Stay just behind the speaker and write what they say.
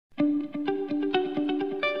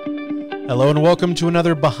Hello and welcome to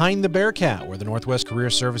another Behind the Bearcat, where the Northwest Career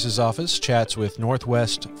Services Office chats with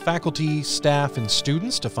Northwest faculty, staff, and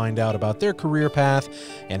students to find out about their career path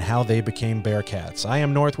and how they became Bearcats. I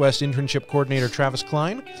am Northwest Internship Coordinator Travis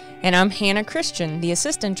Kline. And I'm Hannah Christian, the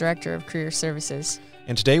Assistant Director of Career Services.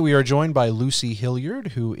 And today we are joined by Lucy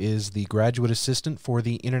Hilliard, who is the Graduate Assistant for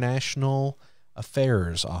the International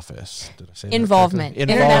Affairs Office. Did I say that Involvement.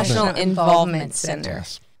 correctly? International Involvement Center.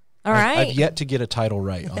 Yes. All right. I've yet to get a title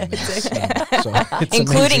right on this. So it's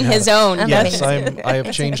including his own. Yes, I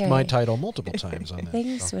have changed my title multiple times on that.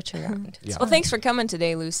 Things switch around. Yeah. Well, thanks for coming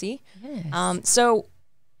today, Lucy. Yes. So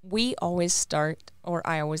we always start, or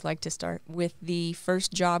I always like to start, with the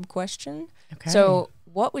first job question. Okay. So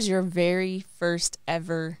what was your very first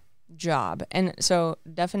ever job? And so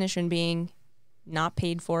definition being not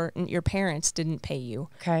paid for, your parents didn't pay you.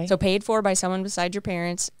 Okay. So paid for by someone beside your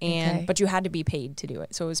parents, and Okay. but you had to be paid to do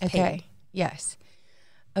it. So it was paid. Okay. Yes.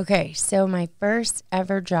 Okay. So my first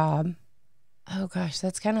ever job, oh gosh,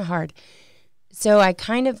 that's kind of hard. So I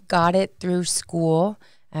kind of got it through school.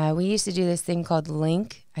 We used to do this thing called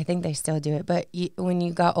Link. I think they still do it. But when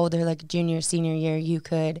you got older, like junior, senior year, you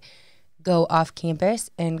could go off campus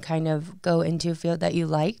and kind of go into a field that you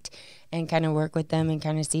liked and kind of work with them and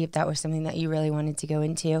kind of see if that was something that you really wanted to go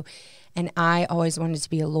into. And I always wanted to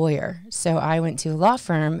be a lawyer. So I went to a law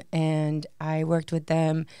firm and I worked with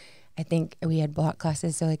them. I think we had block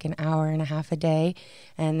classes, so like an hour and a half a day.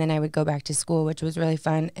 And then I would go back to school, which was really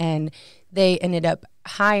fun. And they ended up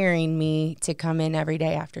hiring me to come in every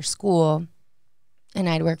day after school. And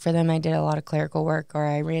I'd work for them. I did a lot of clerical work, or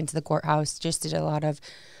I ran to the courthouse, just did a lot of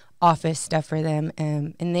office stuff for them,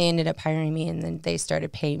 and they ended up hiring me, and then they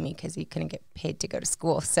started paying me because you couldn't get paid to go to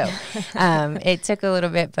school. So it took a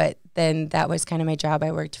little bit, but then that was kind of my job.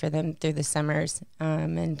 I worked for them through the summers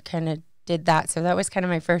and kind of did that. So that was kind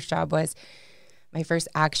of my first job, was my first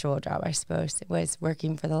actual job, I suppose. It was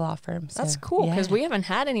working for the law firm. So, That's cool, because yeah. we haven't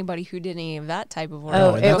had anybody who did any of that type of work.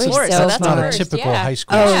 Oh, it was before, so that's fun. not a first. typical Yeah. high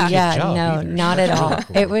school Oh, kid yeah, job no, either. not at all.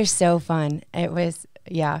 Cool. It was so fun. It was,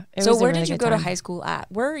 yeah. It So was a where really did you good go to time. high school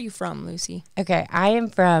at? Where are you from, Lucy? Okay, I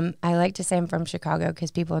like to say I'm from Chicago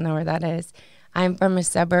because people know where that is. I'm from a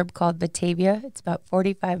suburb called Batavia. It's about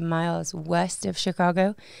 45 miles west of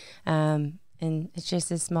Chicago. And it's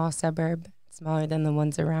just a small suburb, smaller than the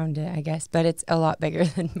ones around it, I guess. But it's a lot bigger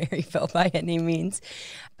than Maryville by any means.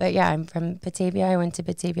 But yeah, I'm from Batavia. I went to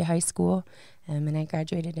Batavia High School, and I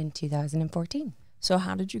graduated in 2014. So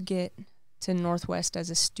how did you get to Northwest as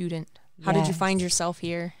a student? How did you find yourself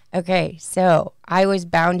here? Okay, so I was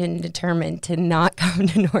bound and determined to not come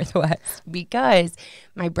to Northwest because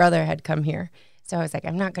my brother had come here. So I was like,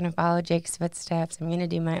 I'm not going to follow Jake's footsteps. I'm going to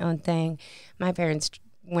do my own thing. My parents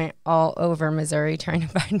went all over Missouri trying to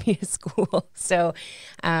find me a school. So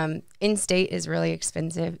in-state is really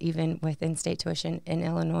expensive, even with in-state tuition in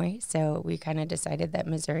Illinois. So we kind of decided that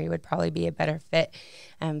Missouri would probably be a better fit.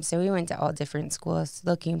 So we went to all different schools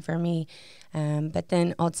looking for me. But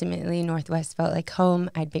then ultimately Northwest felt like home.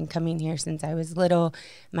 I'd been coming here since I was little.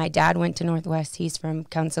 My dad went to Northwest. He's from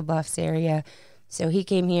Council Bluffs area. So he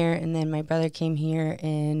came here, and then my brother came here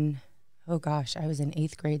in, oh gosh, I was in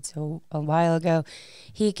 8th grade, so a while ago.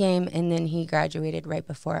 He came, and then he graduated right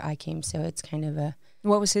before I came, so it's kind of a...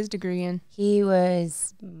 What was his degree in? He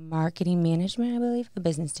was marketing management, I believe, a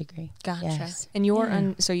business degree. Gotcha. Yes.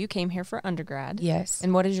 And so you came here for undergrad. Yes.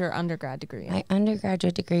 And what is your undergrad degree in? My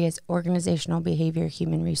undergraduate degree is organizational behavior,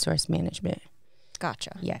 human resource management.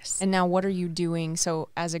 Gotcha. Yes. And now what are you doing? So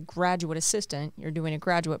as a graduate assistant, you're doing a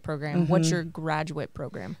graduate program. What's your graduate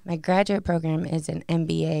program? My graduate program is an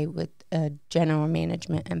MBA with a general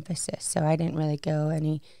management emphasis. So I didn't really go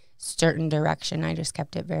any certain direction. I just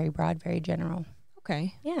kept it very broad, very general.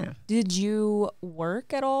 Okay. Yeah. Did you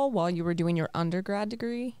work at all while you were doing your undergrad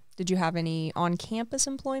degree? Did you have any on-campus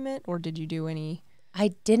employment, or did you do any?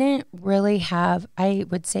 I didn't really have, I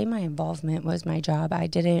would say my involvement was my job. I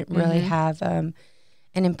didn't really have an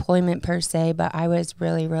employment per se, but I was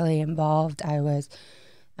really, really involved. I was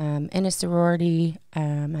in a sorority.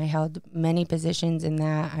 I held many positions in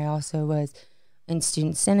that. I also was in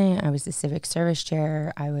student senate. I was the civic service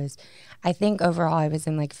chair. I think overall I was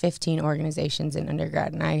in like 15 organizations in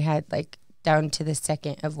undergrad, and I had like down to the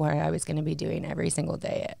second of what I was going to be doing every single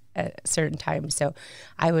day at a certain time. So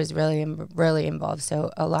I was really, really involved. So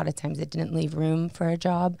a lot of times it didn't leave room for a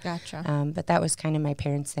job. Gotcha. But that was kind of my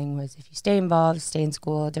parents' thing, was if you stay involved, stay in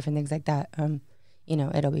school, different things like that,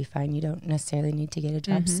 it'll be fine. You don't necessarily need to get a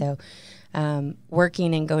job. So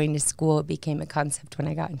working and going to school became a concept when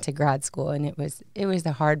I got into grad school. And it was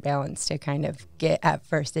a hard balance to kind of get at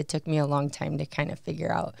first. It took me a long time to kind of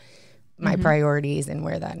figure out my priorities and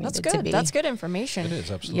where that That's needed good. to be. That's good information. It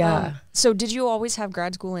is, absolutely. Yeah. So did you always have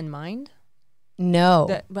grad school in mind?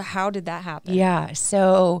 No. But how did that happen? Yeah.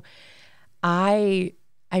 So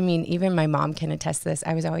I mean, even my mom can attest to this.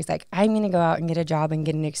 I was always like, I'm going to go out and get a job and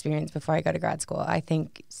get an experience before I go to grad school. I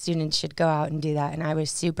think students should go out and do that. And I was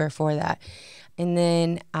super for that. And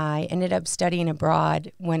then I ended up studying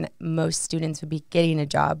abroad when most students would be getting a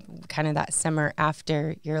job kind of that summer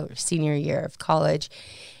after your senior year of college.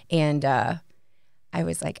 And I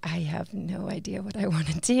was like, I have no idea what I want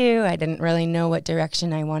to do. I didn't really know what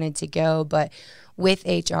direction I wanted to go. But with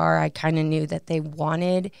HR, I kind of knew that they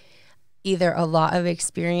wanted either a lot of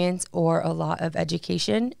experience or a lot of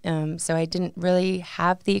education. So I didn't really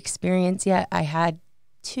have the experience yet. I had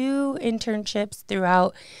 2 internships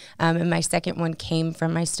throughout, and my second one came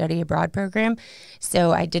from my study abroad program.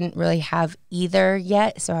 So I didn't really have either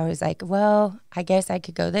yet. So I was like, well, I guess I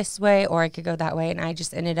could go this way or I could go that way. And I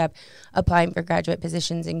just ended up applying for graduate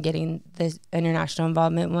positions and getting the international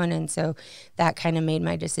involvement one. And so that kind of made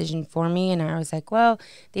my decision for me. And I was like, well,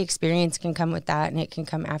 the experience can come with that and it can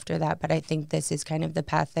come after that. But I think this is kind of the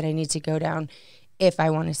path that I need to go down if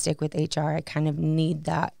I want to stick with HR. I kind of need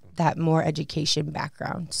that more education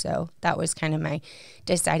background. So that was kind of my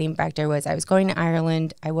deciding factor. Was I was going to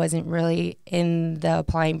Ireland. I wasn't really in the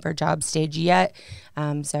applying for job stage yet.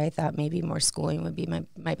 So I thought maybe more schooling would be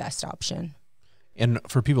my best option. And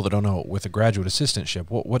for people that don't know, with a graduate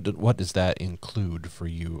assistantship, what does that include for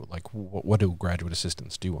you? Like, what do graduate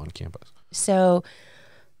assistants do on campus? So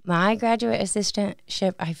my graduate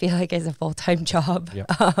assistantship, I feel like, is a full-time job.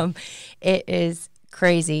 Yep. It is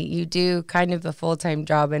crazy. You do kind of a full-time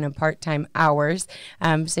job in a part-time hours.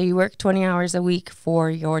 So you work 20 hours a week for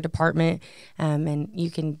your department, and you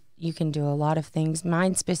can do a lot of things.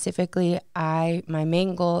 Mine specifically, my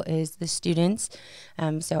main goal is the students.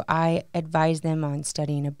 So I advise them on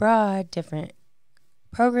studying abroad, different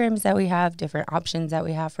programs that we have, different options that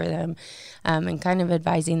we have for them, and kind of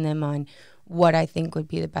advising them on what I think would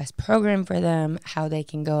be the best program for them, how they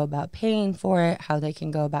can go about paying for it, how they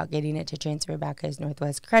can go about getting it to transfer back as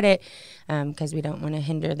Northwest credit, because we don't want to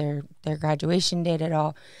hinder their graduation date at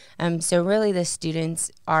all. So really the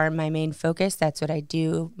students are my main focus. That's what I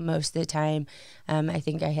do most of the time. I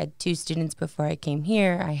think I had 2 students before I came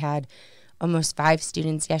here. I had almost 5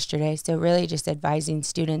 students yesterday. So really just advising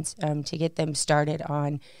students to get them started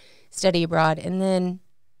on study abroad. And then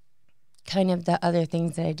kind of the other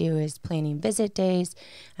things that I do is planning visit days.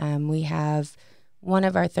 We have one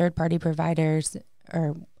of our third-party providers,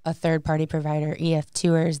 or a third-party provider, EF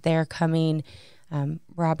Tours. They're coming.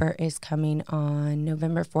 Robert is coming on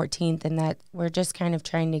November 14th, and that we're just kind of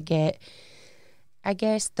trying to get, I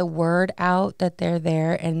guess, the word out that they're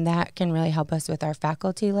there, and that can really help us with our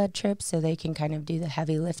faculty-led trips, so they can kind of do the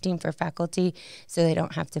heavy lifting for faculty so they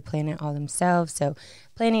don't have to plan it all themselves. So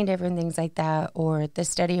planning different things like that, or the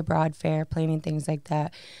study abroad fair, planning things like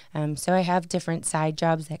that. So I have different side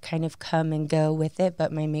jobs that kind of come and go with it,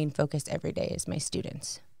 but my main focus every day is my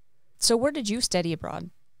students. So where did you study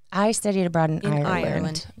abroad? I studied abroad in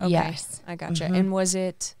Ireland. Okay. Yes. I gotcha. Mm-hmm. And was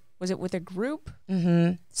it with a group?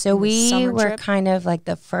 Mm-hmm. So we Summer were trip? kind of like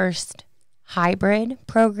the first hybrid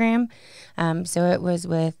program. So it was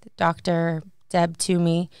with Dr. Deb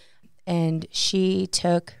Toomey, and she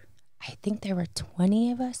took, I think there were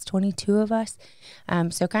 22 of us.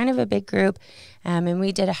 So kind of a big group. And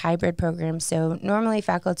we did a hybrid program. So normally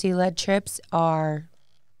faculty-led trips are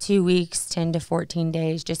 2 weeks, 10 to 14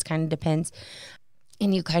 days, just kind of depends.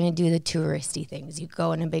 And you kind of do the touristy things. You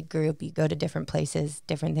go in a big group, you go to different places,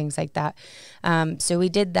 different things like that. So we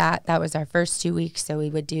did that. That was our first 2 weeks. So we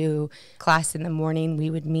would do class in the morning. We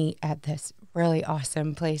would meet at this really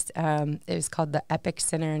awesome place. It was called the Epic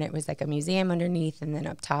Center, and it was like a museum underneath. And then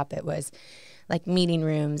up top, it was like meeting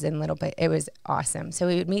rooms and little bit. It was awesome. So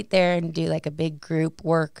we would meet there and do like a big group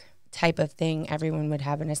work type of thing. Everyone would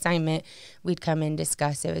have an assignment. We'd come and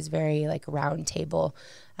discuss. It was very like round table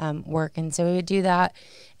work. And so we would do that.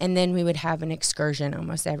 And then we would have an excursion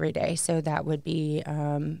almost every day. So that would be,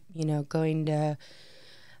 going to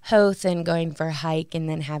Hoth and going for a hike and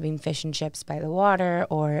then having fish and chips by the water,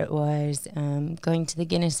 or it was going to the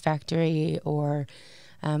Guinness factory, or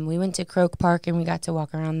we went to Croke Park and we got to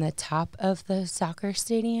walk around the top of the soccer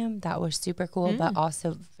stadium. That was super cool, but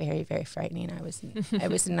also very, very frightening. I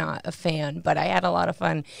was not a fan, but I had a lot of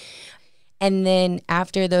fun. And then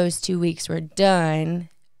after those 2 weeks were done,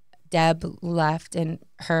 Deb left and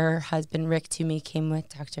her husband, Rick Toomey, came with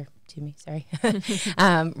Dr. Toomey, sorry.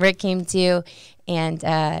 Rick came too,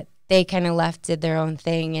 and they kind of left, did their own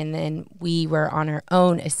thing, and then we were on our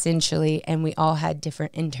own essentially, and we all had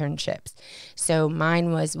different internships. So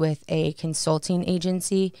mine was with a consulting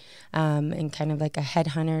agency and kind of like a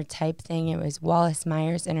headhunter type thing. It was Wallace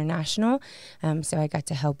Myers International. So I got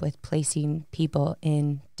to help with placing people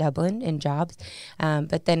in Dublin in jobs.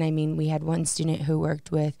 But then, I mean, we had one student who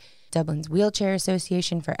worked with Dublin's Wheelchair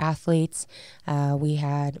Association for athletes. We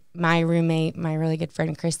had my roommate, my really good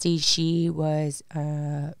friend Christy. She was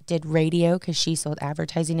did radio because she sold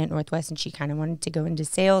advertising at Northwest, and she kind of wanted to go into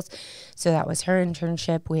sales. So that was her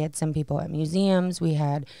internship. We had some people at museums. We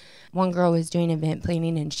had one girl was doing event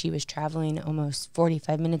planning, and she was traveling almost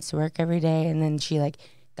 45 minutes to work every day, and then she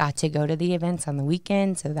got to go to the events on the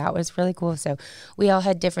weekend, so that was really cool. So we all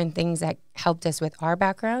had different things that helped us with our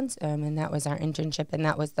backgrounds, and that was our internship, and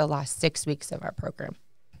that was the last 6 weeks of our program.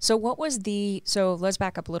 So so let's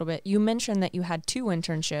back up a little bit. You mentioned that you had 2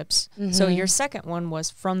 internships. So your second one was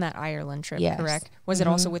from that Ireland trip, Yes. correct? Was it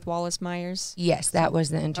also with Wallace Myers? Yes, that was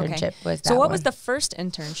the internship. Okay. So what was the first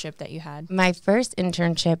internship that you had? My first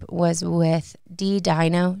internship was with Dee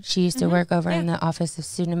Dino. She used to work over in the Office of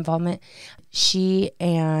Student Involvement. She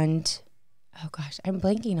and, oh gosh, I'm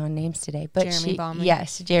blanking on names today. But Jeremy Bauman.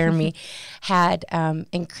 Yes, Jeremy had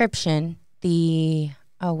encryption,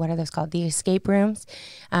 what are those called? The escape rooms.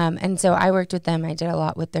 And so I worked with them. I did a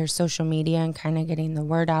lot with their social media and kind of getting the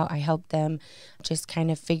word out. I helped them just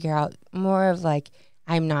kind of figure out more of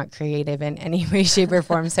I'm not creative in any way, shape, or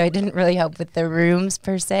form, so I didn't really help with the rooms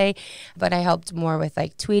per se, but I helped more with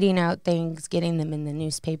tweeting out things, getting them in the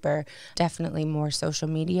newspaper, definitely more social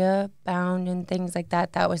media bound and things like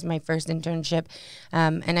that. That was my first internship,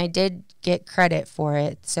 and I did get credit for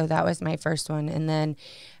it, so that was my first one. And then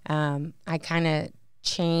I kind of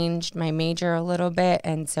changed my major a little bit,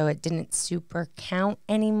 and so it didn't super count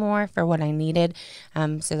anymore for what I needed.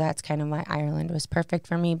 So that's kind of why Ireland was perfect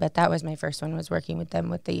for me. But that was my first one, was working with them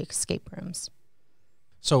with the escape rooms.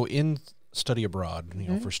 So in study abroad,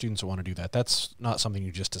 for students that want to do that, that's not something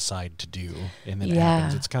you just decide to do and then it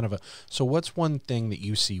happens. It's kind of so what's one thing that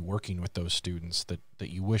you see working with those students that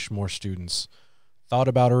you wish more students thought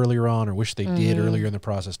about earlier on, or wish they did earlier in the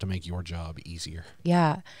process to make your job easier?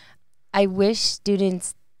 Yeah. I wish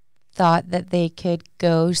students thought that they could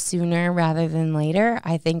go sooner rather than later.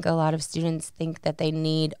 I think a lot of students think that they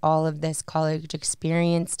need all of this college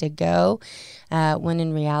experience to go, when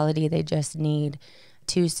in reality they just need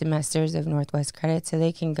 2 semesters of Northwest credit so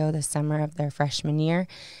they can go the summer of their freshman year.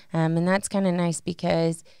 And that's kind of nice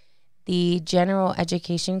because the general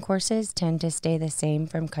education courses tend to stay the same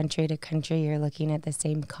from country to country. You're looking at the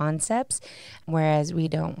same concepts, whereas we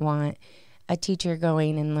don't want a teacher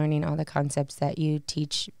going and learning all the concepts that you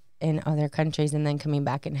teach in other countries and then coming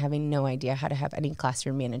back and having no idea how to have any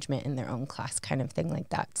classroom management in their own class, kind of thing like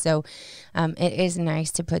that. So it is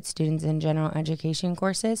nice to put students in general education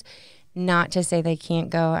courses. Not to say they can't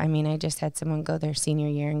go. I mean, I just had someone go their senior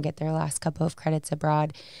year and get their last couple of credits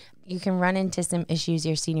abroad. You can run into some issues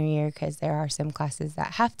your senior year because there are some classes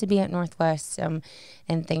that have to be at Northwest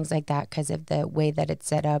and things like that because of the way that it's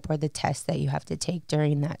set up or the tests that you have to take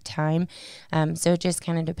during that time. So it just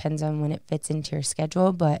kind of depends on when it fits into your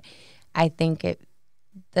schedule. But I think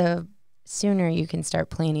the sooner you can start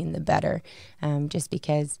planning, the better, just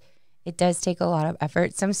because it does take a lot of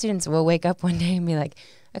effort. Some students will wake up one day and be like,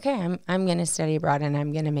 okay, I'm going to study abroad and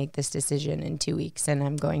I'm going to make this decision in 2 weeks and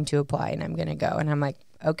I'm going to apply and I'm going to go. And I'm like,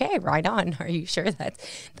 okay, right on. Are you sure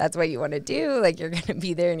that's what you want to do? You're going to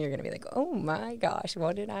be there and you're going to be like, oh my gosh,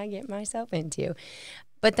 what did I get myself into?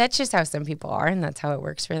 But that's just how some people are, and that's how it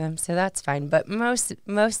works for them. So that's fine. But most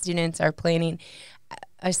students are planning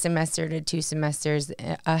a semester to 2 semesters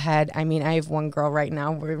ahead. I mean, I have one girl right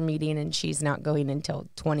now we're meeting, and she's not going until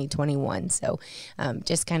 2021. So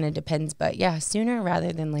just kind of depends. But yeah, sooner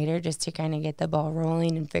rather than later, just to kind of get the ball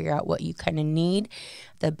rolling and figure out what you kind of need,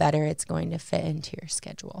 the better it's going to fit into your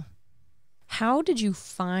schedule. How did you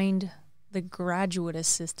find the graduate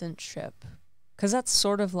assistantship? Because that's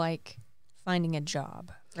sort of like finding a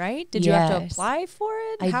job, right? Did you have to apply for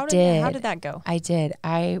it? How did that go? I did.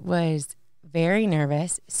 I was very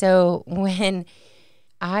nervous. So when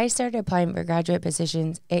I started applying for graduate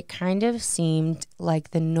positions, it kind of seemed like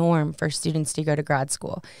the norm for students to go to grad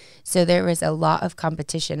school. So there was a lot of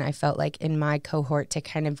competition, I felt like, in my cohort to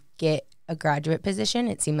kind of get a graduate position.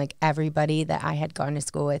 It seemed like everybody that I had gone to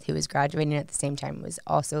school with who was graduating at the same time was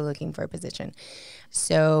also looking for a position.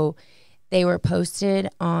 So They were posted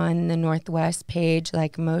on the Northwest page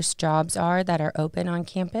like most jobs are that are open on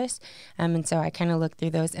campus. And so I kind of looked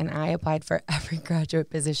through those, and I applied for every graduate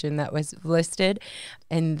position that was listed.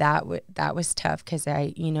 And that was tough because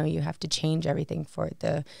you have to change everything for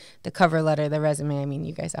the cover letter, the resume. I mean,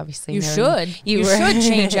 you guys obviously you should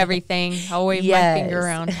change everything. I'll wave my finger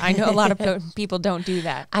around. I know a lot of people don't do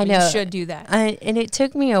that. I know. You should do that. And it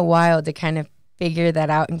took me a while to kind of figure that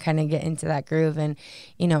out and kind of get into that groove. And,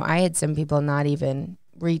 I had some people not even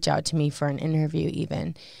reach out to me for an interview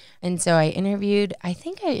even. And so I interviewed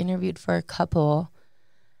for a couple.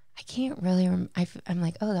 I can't really I'm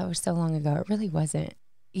like, oh, that was so long ago. It really wasn't.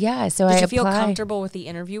 Yeah. So Did you feel comfortable with the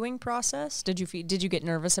interviewing process? Did you get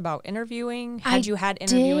nervous about interviewing? Had you had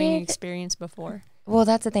interviewing experience before? Well,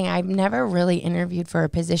 that's the thing. I've never really interviewed for a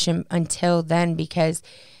position until then, because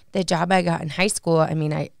the job I got in high school, I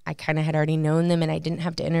mean, I kind of had already known them and I didn't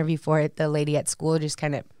have to interview for it. The lady at school just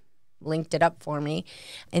kind of linked it up for me.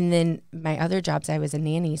 And then my other jobs, I was a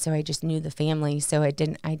nanny, so I just knew the family. So I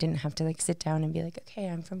didn't have to like sit down and be like, okay,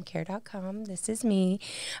 I'm from care.com. This is me.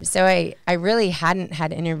 So I really hadn't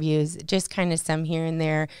had interviews, just kind of some here and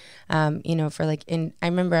there, for like, I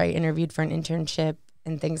remember I interviewed for an internship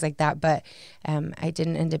and things like that, but I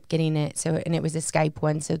didn't end up getting it. And it was a Skype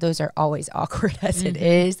one, so those are always awkward as it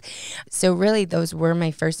is. So really, those were my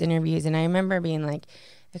first interviews, and I remember being like,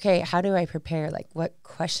 okay, how do I prepare? Like, what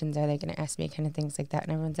questions are they going to ask me? Kind of things like that.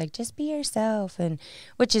 And everyone's like, just be yourself, and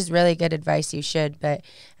which is really good advice. You should, but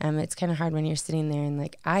it's kind of hard when you're sitting there and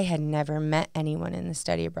like, I had never met anyone in the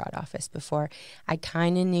study abroad office before. I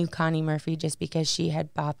kind of knew Connie Murphy just because she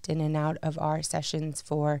had bopped in and out of our sessions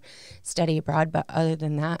for study abroad, but other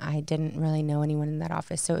than that, I didn't really know anyone in that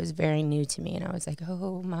office. So it was very new to me, and I was like,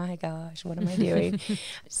 oh my gosh, what am I doing?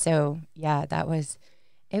 So yeah, it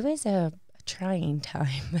was a trying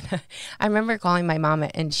time. I remember calling my mom,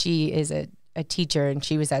 and she is a teacher, and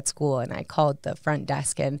she was at school, and I called the front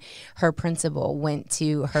desk, and her principal went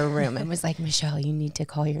to her room and was like, Michelle, you need to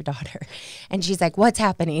call your daughter. And she's like, what's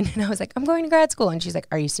happening? And I was like, I'm going to grad school. And she's like,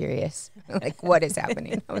 are you serious? Like, what is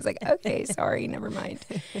happening? I was like, okay, sorry, never mind.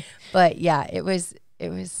 But yeah, it was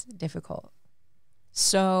difficult.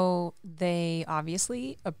 So they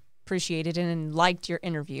obviously appreciated and liked your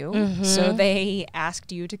interview. So they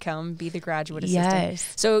asked you to come be the graduate assistant.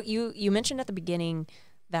 Yes. So you mentioned at the beginning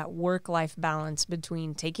that work-life balance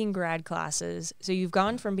between taking grad classes. So you've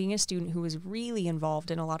gone from being a student who was really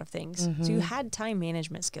involved in a lot of things. So you had time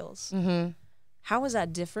management skills. How was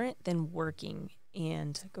that different than working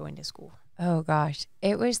and going to school? Oh gosh,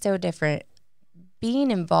 it was so different. Being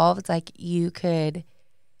involved, like, you could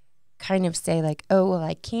kind of say like, oh, well,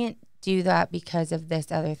 I can't do that because of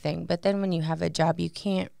this other thing. But then when you have a job, you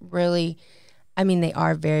can't really, I mean, they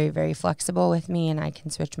are very, very flexible with me, and I can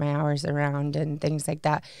switch my hours around and things like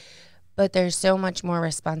that. But there's so much more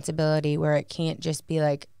responsibility where it can't just be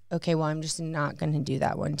like, okay, well, I'm just not going to do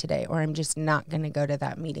that one today, or I'm just not going to go to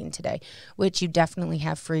that meeting today, which you definitely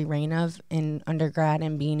have free reign of in undergrad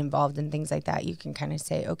and being involved in things like that. You can kind of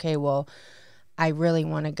say, okay, well, I really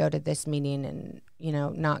want to go to this meeting and,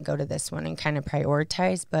 not go to this one, and kind of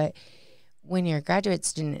prioritize. But when you're a graduate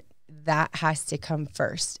student, that has to come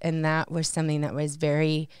first. And that was something that was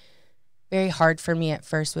very, very hard for me at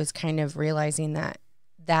first, was kind of realizing that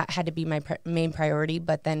had to be my main priority.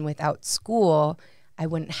 But then without school, I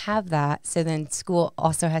wouldn't have that. So then school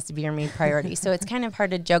also has to be your main priority. So it's kind of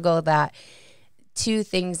hard to juggle that two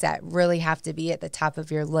things that really have to be at the top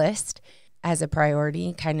of your list as a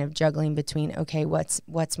priority, kind of juggling between, okay, what's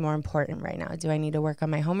more important right now? Do I need to work on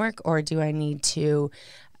my homework, or do I need to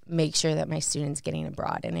make sure that my student's getting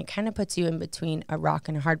abroad? And it kind of puts you in between a rock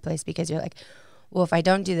and a hard place, because you're like, well, if I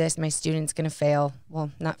don't do this, my student's going to fail.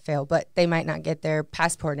 Well, not fail, but they might not get their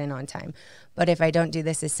passport in on time. But if I don't do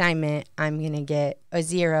this assignment, I'm going to get a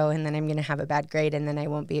 0, and then I'm going to have a bad grade, and then I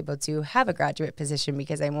won't be able to have a graduate position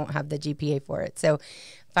because I won't have the GPA for it. So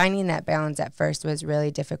finding that balance at first was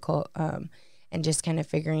really difficult, and just kind of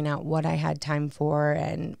figuring out what I had time for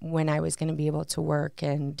and when I was going to be able to work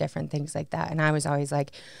and different things like that. And I was always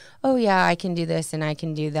like, oh yeah, I can do this and I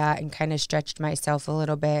can do that, and kind of stretched myself a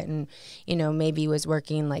little bit, and, maybe was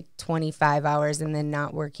working like 25 hours and then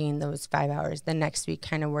not working those 5 hours the next week,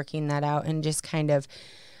 kind of working that out, and just kind of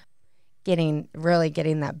getting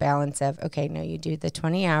that balance of, okay, no, you do the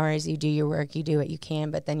 20 hours, you do your work, you do what you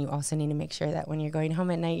can, but then you also need to make sure that when you're going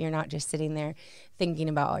home at night, you're not just sitting there thinking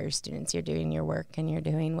about all your students. You're doing your work and you're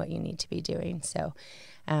doing what you need to be doing. So,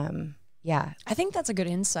 yeah. I think that's a good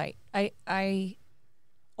insight. I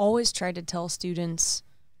always try to tell students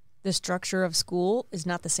the structure of school is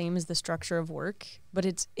not the same as the structure of work, but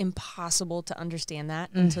it's impossible to understand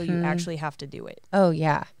that until you actually have to do it. Oh,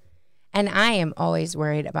 yeah. And I am always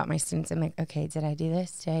worried about my students. I'm like, okay, did I do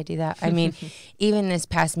this? Did I do that? I mean, even this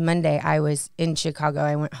past Monday, I was in Chicago.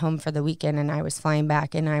 I went home for the weekend and I was flying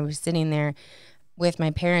back, and I was sitting there with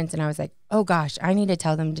my parents, and I was like, oh gosh, I need to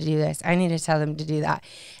tell them to do this. I need to tell them to do that.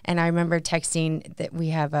 And I remember texting that we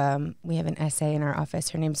have an essay in our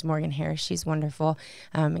office. Her name's Morgan Harris. She's wonderful,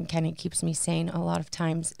 and kind of keeps me sane a lot of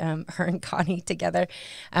times, her and Connie together.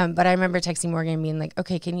 But I remember texting Morgan and being like,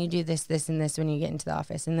 okay, can you do this, this, and this when you get into the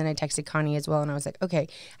office? And then I texted Connie as well, and I was like, okay,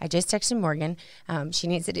 I just texted Morgan. She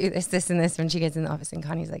needs to do this, this, and this when she gets in the office. And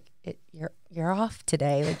Connie's like, you're off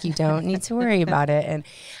today. Like, you don't need to worry about it. And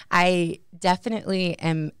I definitely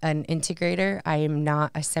am an integrator. I am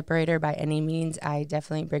not a separator by any means. I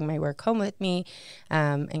definitely bring my work home with me,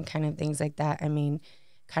 and kind of things like that. I mean,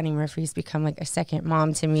 Connie Murphy's become like a second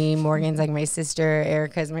mom to me. Morgan's like my sister.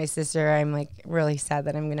 Erica's my sister. I'm like really sad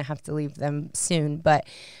that I'm going to have to leave them soon, but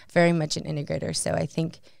very much an integrator. So I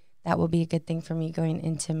think that will be a good thing for me going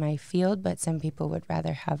into my field, but some people would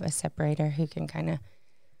rather have a separator who can kind of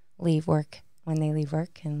leave work when they leave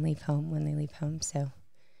work and leave home when they leave home. So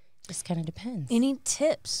just kind of depends. Any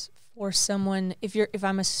tips for someone, if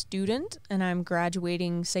I'm a student and I'm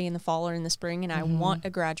graduating, say in the fall or in the spring, and I want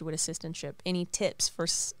a graduate assistantship, any tips for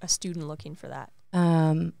a student looking for that?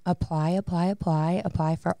 Apply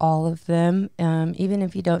for all of them. Even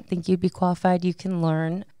if you don't think you'd be qualified, you can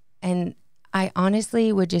learn. And I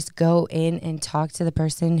honestly would just go in and talk to the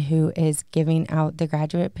person who is giving out the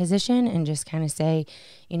graduate position and just kind of say,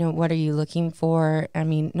 you know, what are you looking for? I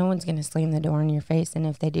mean, no one's going to slam the door in your face. And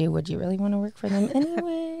if they do, would you really want to work for them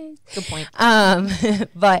anyways? Good point.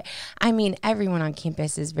 But I mean, everyone on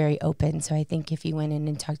campus is very open. So I think if you went in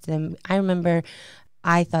and talked to them, I remember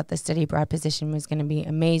I thought the study abroad position was going to be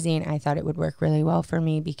amazing. I thought it would work really well for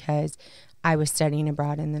me because I was studying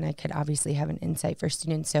abroad, and then I could obviously have an insight for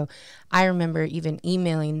students. So I remember even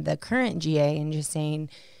emailing the current GA and just saying,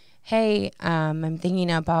 hey, I'm thinking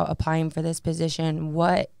about applying for this position.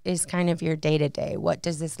 What is kind of your day-to-day? What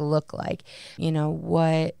does this look like? You know,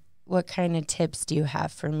 what kind of tips do you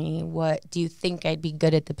have for me? What do you think I'd be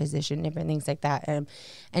good at the position? Different things like that.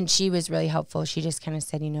 And she was really helpful. She just kind of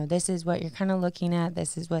said, you know, this is what you're kind of looking at.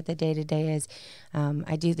 This is what the day-to-day is.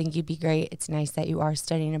 I do think you'd be great. It's nice that you are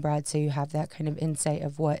studying abroad, so you have that kind of insight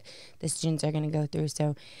of what the students are going to go through.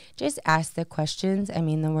 So just ask the questions. I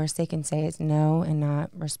mean, the worst they can say is no and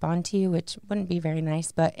not respond to you, which wouldn't be very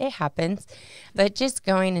nice, but it happens. But just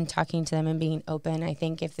going and talking to them and being open, I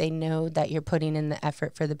think if they know that you're putting in the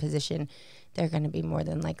effort for the position, they're going to be more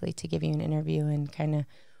than likely to give you an interview and kind of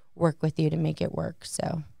work with you to make it work.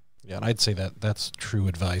 So yeah, and I'd say that that's true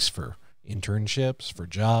advice for internships, for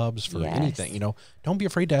jobs, for anything. You know, don't be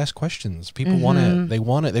afraid to ask questions. People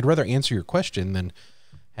they'd rather answer your question than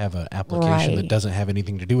have an application that doesn't have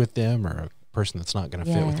anything to do with them, or a person that's not going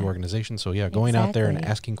to fit with the organization. So yeah, going out there and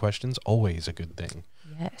asking questions, always a good thing.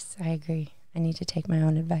 Yes, I agree. I need to take my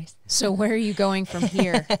own advice. So where are you going from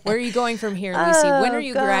here? Where are you going from here, Lucy? When are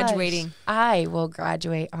you graduating? I will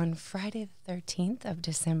graduate on Friday the 13th of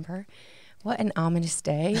December. What an ominous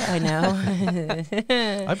day, I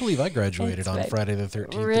know. I believe I graduated on Friday the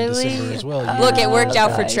 13th really? in December as well. Look, it worked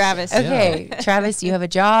out for Travis. Okay, Travis, you have a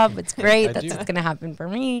job. It's great. That's what's going to happen for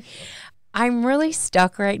me. I'm really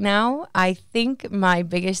stuck right now. I think my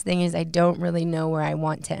biggest thing is I don't really know where I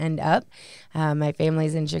want to end up. My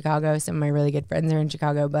family's in Chicago. Some of my really good friends are in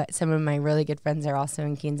Chicago, but some of my really good friends are also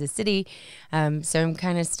in Kansas City. So I'm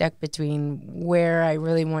kind of stuck between where I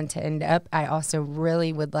really want to end up. I also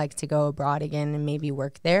really would like to go abroad again and maybe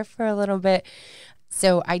work there for a little bit.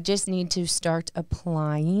 So I just need to start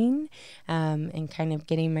applying and kind of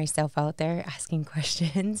getting myself out there, asking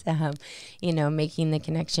questions, you know, making the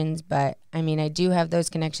connections. But, I mean, I do have those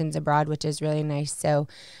connections abroad, which is really nice. So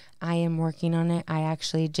I am working on it. I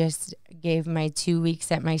actually just gave my 2 weeks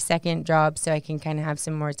at my second job so I can kind of have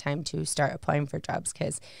some more time to start applying for jobs,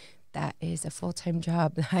 because that is a full-time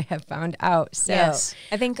job that I have found out. So yes,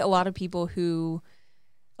 I think a lot of people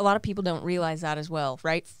don't realize that as well,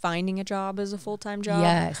 right? Finding a job is a full-time job.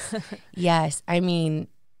 Yes. Yes. I mean,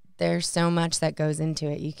 there's so much that goes into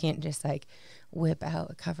it. You can't just like whip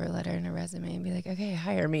out a cover letter and a resume and be like, okay,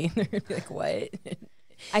 hire me. They're gonna be like, what?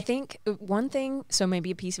 I think one thing, so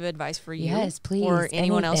maybe a piece of advice for you, yes, please, or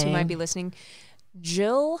anyone else who might be listening.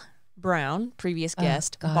 Jill Brown, previous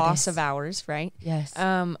guest, boss of ours, right? Yes.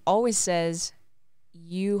 Always says,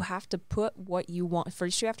 you have to put what you want.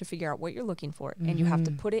 First, you have to figure out what you're looking for, and you have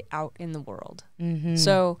to put it out in the world.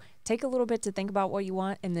 So take a little bit to think about what you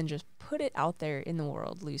want, and then just put it out there in the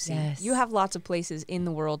world, Lucy. Yes. You have lots of places in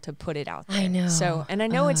the world to put it out there. I know. So, and I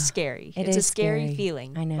know it's scary. It's a scary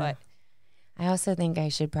feeling. I know. But I also think I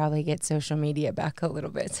should probably get social media back a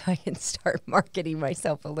little bit so I can start marketing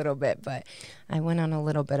myself a little bit, but I went on a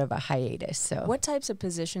little bit of a hiatus. So what types of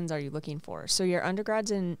positions are you looking for? So your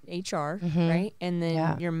undergrad's in HR, right? And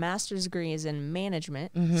then your master's degree is in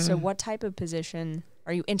management. So what type of position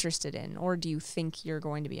are you interested in, or do you think you're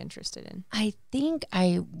going to be interested in? I think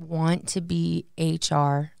I want to be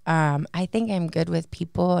HR. I think I'm good with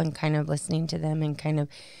people and kind of listening to them and kind of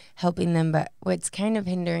helping them. But what's kind of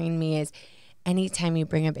hindering me is anytime you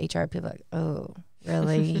bring up HR, people are like, oh,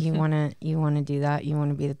 really? you wanna do that? You want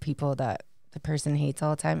to be the people that the person hates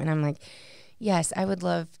all the time? And I'm like, yes, I would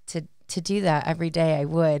love to do that every day. I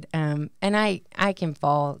would. And I can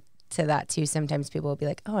fall to that too. Sometimes people will be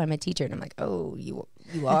like, oh, I'm a teacher. And I'm like, oh, you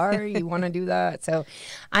are? You want to do that? So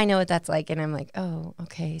I know what that's like. And I'm like, oh,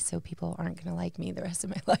 okay. So people aren't going to like me the rest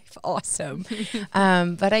of my life. Awesome.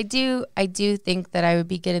 But I do think that I would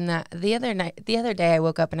be good in that. The other day I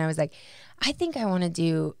woke up and I was like, I think I want to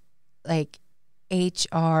do like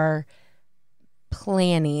HR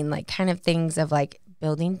planning, like kind of things of like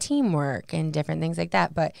building teamwork and different things like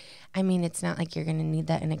that. But I mean, it's not like you're going to need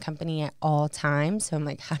that in a company at all times. So I'm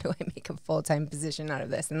like, how do I make a full-time position out of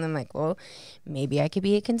this? And I'm like, well, maybe I could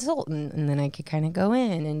be a consultant and then I could kind of go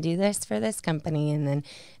in and do this for this company and then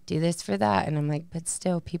do this for that. And I'm like, but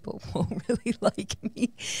still people won't really like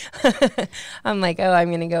me. I'm like, oh, I'm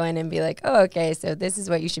going to go in and be like, oh, okay, so this is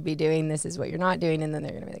what you should be doing. This is what you're not doing. And then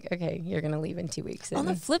they're going to be like, okay, you're going to leave in 2 weeks. On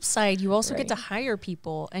the flip side, you also get to hire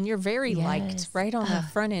people and you're very liked right on the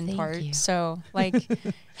front end part. You. So like,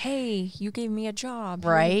 hey, you gave me a job.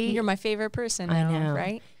 Right. You're my favorite person now, I know.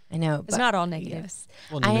 Right? I know. It's not all negative. Yes.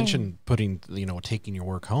 Well, you mentioned taking your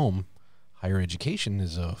work home. Higher education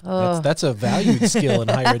is that's a valued skill in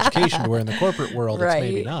higher education, where in the corporate world it's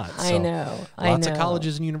maybe not. So I know. Lots of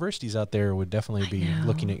colleges and universities out there would definitely be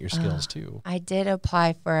looking at your skills too. I did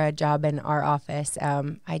apply for a job in our office.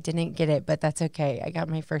 I didn't get it, but that's okay. I got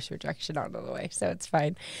my first rejection out of the way, so it's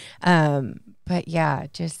fine. But yeah,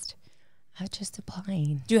 just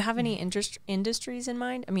applying. Do you have any industries in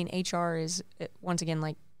mind? I mean, HR is once again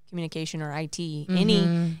like communication or IT.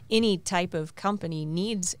 Any type of company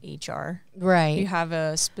needs HR. Right. You have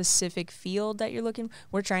a specific field that you're looking.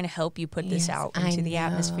 We're trying to help you put this out into the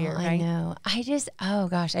atmosphere, right? I know. Oh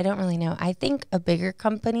gosh, I don't really know. I think a bigger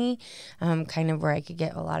company, kind of where I could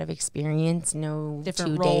get a lot of experience. No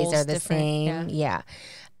different 2 roles, days are the same. Yeah.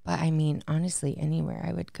 But I mean, honestly, anywhere.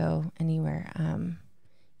 I would go anywhere.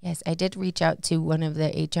 Yes, I did reach out to one of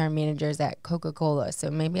the HR managers at Coca-Cola, so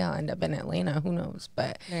maybe I'll end up in Atlanta. Who knows?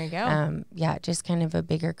 But there you go. Yeah, just kind of a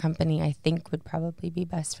bigger company I think would probably be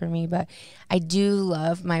best for me. But I do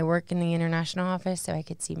love my work in the international office, so I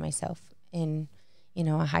could see myself in,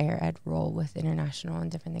 a higher ed role with international and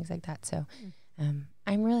different things like that. So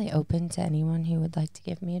I'm really open to anyone who would like to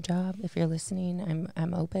give me a job. If you're listening,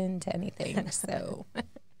 I'm open to anything. So,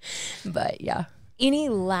 but yeah. Any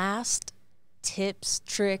last tips,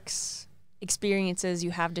 tricks, experiences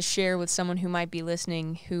you have to share with someone who might be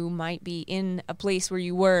listening, who might be in a place where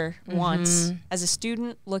you were once as a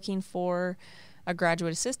student looking for a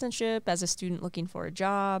graduate assistantship, as a student looking for a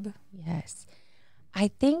job? Yes. I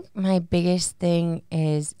think my biggest thing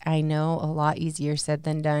is, I know a lot easier said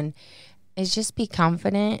than done, is just be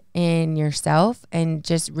confident in yourself and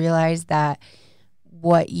just realize that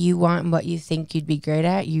what you want and what you think you'd be great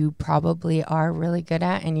at, you probably are really good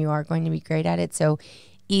at, and you are going to be great at it. So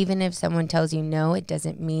even if someone tells you no, it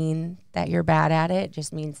doesn't mean that you're bad at it. It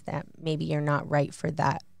just means that maybe you're not right for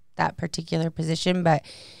that particular position. But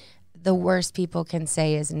the worst people can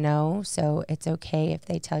say is no. So it's okay if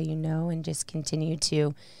they tell you no, and just continue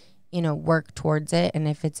to, work towards it. And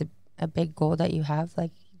if it's a big goal that you have,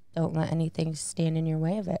 like, don't let anything stand in your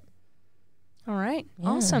way of it. All right. Yeah.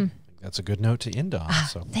 Awesome. That's a good note to end on.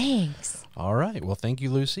 So thanks. All right. Well, thank you,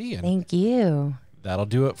 Lucy. And thank you. That'll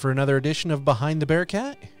do it for another edition of Behind the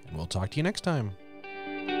Bearcat, and we'll talk to you next time.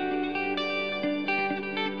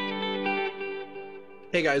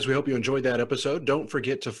 Hey guys, we hope you enjoyed that episode. Don't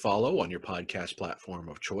forget to follow on your podcast platform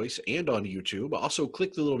of choice and on YouTube. Also,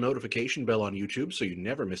 click the little notification bell on YouTube so you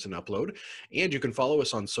never miss an upload. And you can follow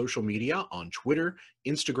us on social media on Twitter,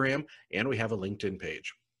 Instagram, and we have a LinkedIn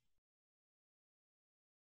page.